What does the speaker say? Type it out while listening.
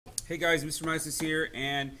Hey guys, Mr. Mises here,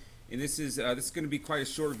 and this is going to be quite a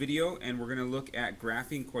short video, and we're going to look at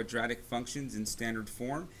graphing quadratic functions in standard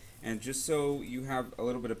form. And just so you have a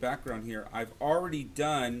little bit of background here, I've already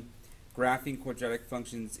done graphing quadratic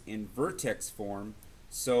functions in Vertex form,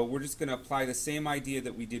 so we're just going to apply the same idea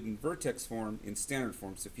that we did in Vertex form in standard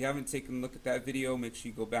form. So if you haven't taken a look at that video, make sure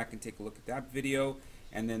you go back and take a look at that video,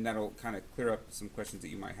 and then that'll kind of clear up some questions that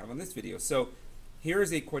you might have on this video. So here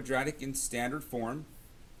is a quadratic in standard form.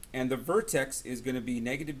 And the vertex is going to be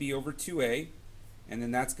negative b over 2a, and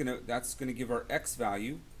then that's going to give our x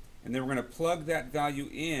value, and then we're going to plug that value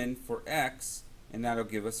in for x, and that'll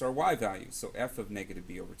give us our y value. So f of negative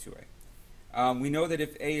b over 2a. We know that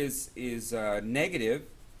if a is negative,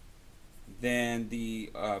 then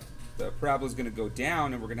the parabola is going to go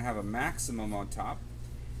down, and we're going to have a maximum on top.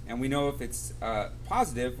 And we know if it's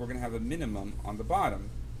positive, we're going to have a minimum on the bottom.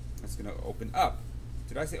 That's going to open up.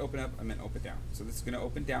 Did I say open up? I meant open down. So this is going to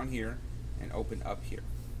open down here and open up here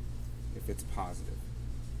if it's positive.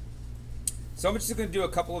 So I'm just going to do a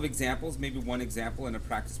couple of examples, maybe one example and a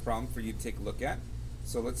practice problem for you to take a look at.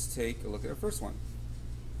 So let's take a look at our first one.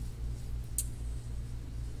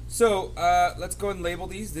 So let's go ahead and label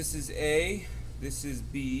these. This is A, this is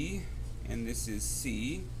B, and this is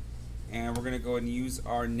C. And we're going to go ahead and use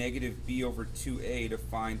our negative b over 2a to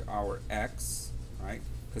find our x, right?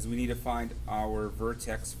 Because we need to find our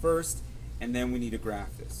vertex first, and then we need to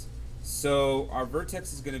graph this. So our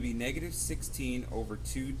vertex is going to be negative 16 over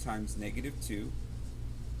 2 times negative 2,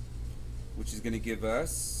 which is going to give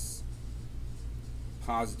us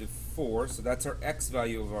positive 4. So that's our x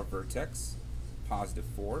value of our vertex, positive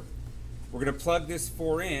 4. We're going to plug this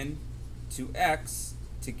 4 in to x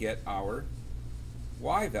to get our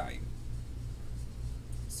y value.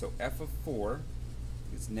 So f of 4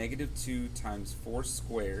 is negative 2 times 4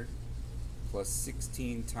 squared plus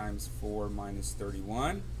 16 times 4 minus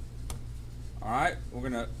 31. Alright, we're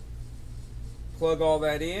going to plug all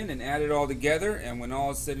that in and add it all together, and when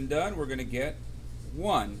all is said and done, we're going to get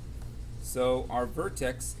 1. So our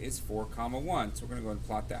vertex is 4, 1. So we're going to go and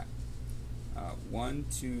plot that. 1,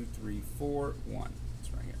 2, 3, 4, 1.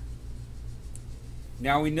 It's right here.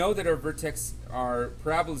 Now we know that our vertex, our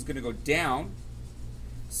parabola is going to go down.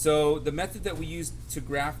 So the method that we use to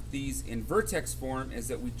graph these in vertex form is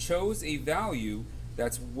that we chose a value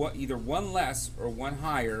that's either 1 less or 1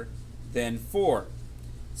 higher than 4.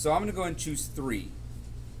 So I'm going to go and choose 3.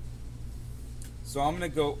 So I'm going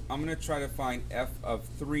to try to find f of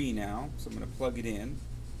 3 now. So I'm going to plug it in.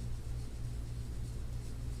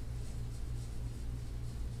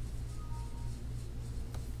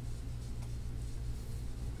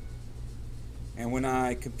 And when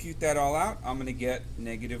I compute that all out, I'm going to get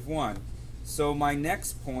negative 1. So my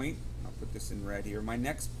next point, I'll put this in red here, my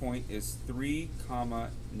next point is 3,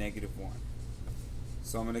 negative 1.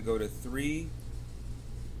 So I'm going to go to 3,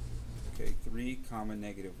 okay, 3,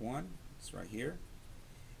 negative 1. It's right here.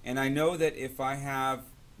 And I know that if I have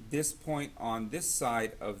this point on this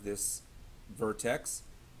side of this vertex,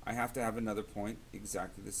 I have to have another point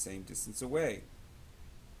exactly the same distance away.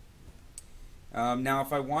 Now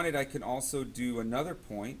if I wanted, I can also do another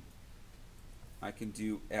point. I can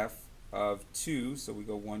do f of 2, so we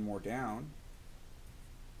go one more down.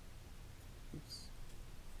 Oops.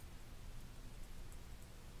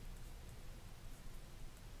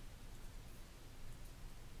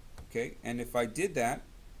 Okay, and if I did that,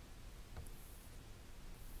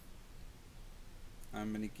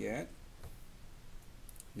 I'm going to get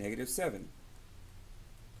negative 7.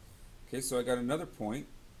 Okay, so I got another point.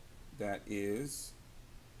 That is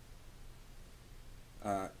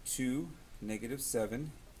 2, negative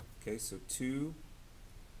 7. Okay, so 2,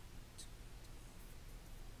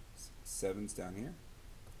 7's down here.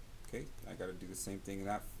 Okay, I got to do the same thing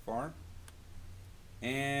that far.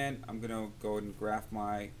 And I'm going to go ahead and graph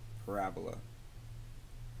my parabola.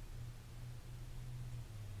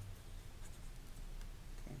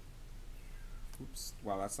 Okay. Oops,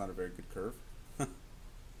 wow, that's not a very good curve.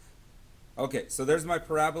 Okay, so there's my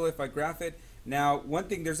parabola if I graph it. Now, one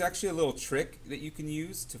thing, there's actually a little trick that you can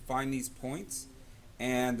use to find these points.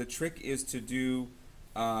 And the trick is to do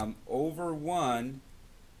over 1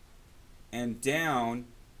 and down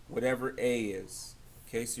whatever a is.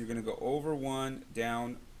 Okay, so you're going to go over 1,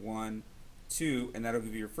 down 1, 2, and that'll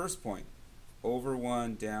give you your first point. Over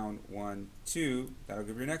 1, down 1, 2, that'll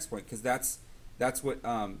give you your next point. Because that's what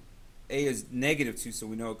a is negative 2, so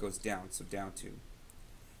we know it goes down, so down 2.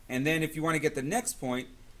 And then if you want to get the next point,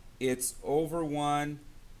 it's over 1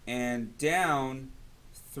 and down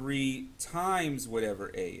 3 times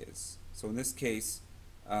whatever a is. So in this case,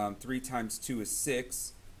 3 times 2 is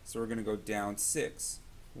 6, so we're going to go down 6.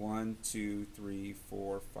 1, 2, 3,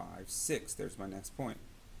 4, 5, 6. There's my next point.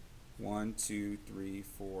 1, 2, 3,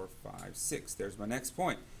 4, 5, 6. There's my next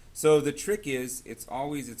point. So the trick is, it's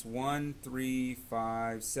 1, 3,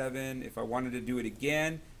 5, 7. If I wanted to do it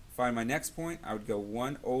again, find my next point, I would go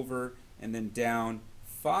 1 over and then down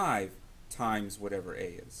 5 times whatever a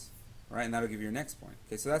is. All right, and that'll give you your next point.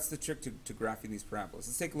 Okay, so that's the trick to graphing these parabolas.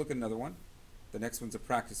 Let's take a look at another one. The next one's a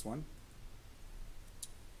practice one.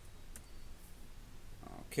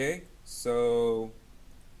 Okay, so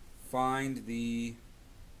find the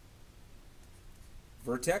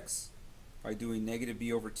vertex by doing negative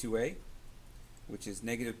b over 2a, which is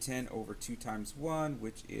negative 10 over 2 times 1,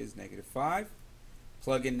 which is negative 5.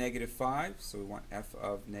 Plug in negative 5, so we want f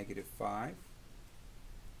of negative 5.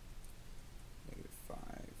 Negative 5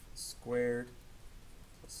 squared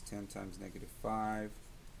plus 10 times negative 5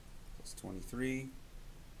 plus 23.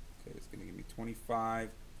 Okay, it's going to give me 25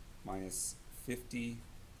 minus 50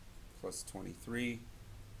 plus 23,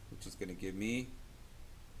 which is going to give me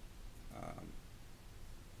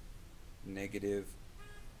negative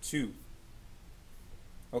 2.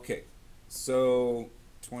 Okay, so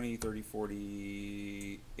 20, 30,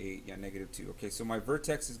 48, yeah, negative 2. Okay, so my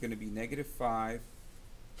vertex is going to be negative 5,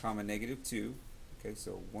 comma, negative 2. Okay,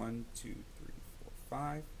 so 1, 2, 3, 4,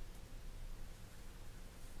 5.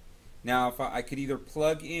 Now, if I could either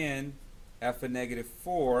plug in f of negative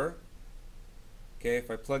 4. Okay,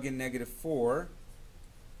 if I plug in negative 4,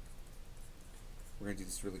 we're going to do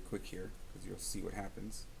this really quick here because you'll see what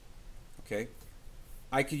happens. Okay,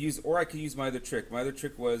 I could use my other trick. My other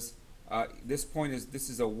trick was this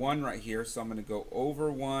is a 1 right here, so I'm going to go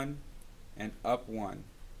over 1 and up 1.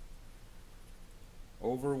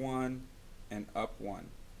 Over 1 and up 1.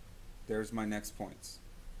 There's my next points.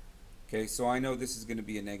 Okay, so I know this is going to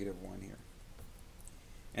be a negative 1 here.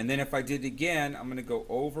 And then if I did it again, I'm going to go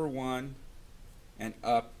over 1 and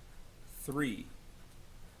up 3,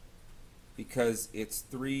 because it's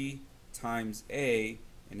 3 times a,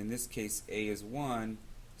 and in this case a is 1,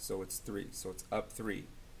 so it's 3, so it's up 3.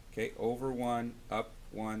 Okay, over 1, up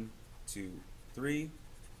 1, 2, 3,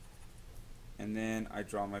 and then I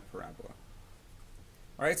draw my parabola.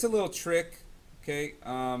 Alright, it's a little trick. Okay,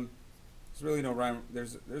 there's really no rhyme.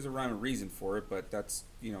 There's a rhyme and reason for it, but that's,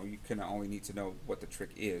 you kind of only need to know what the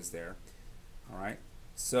trick is there. Alright,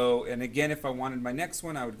 so, and again, if I wanted my next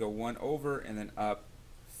one, I would go 1 over and then up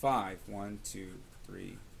 5. 1, 2,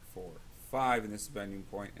 3, 4, 5, and this is my new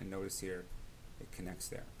point, and notice here it connects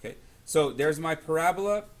there. Okay, so there's my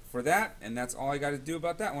parabola for that, and that's all I got to do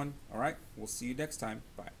about that one. Alright, we'll see you next time.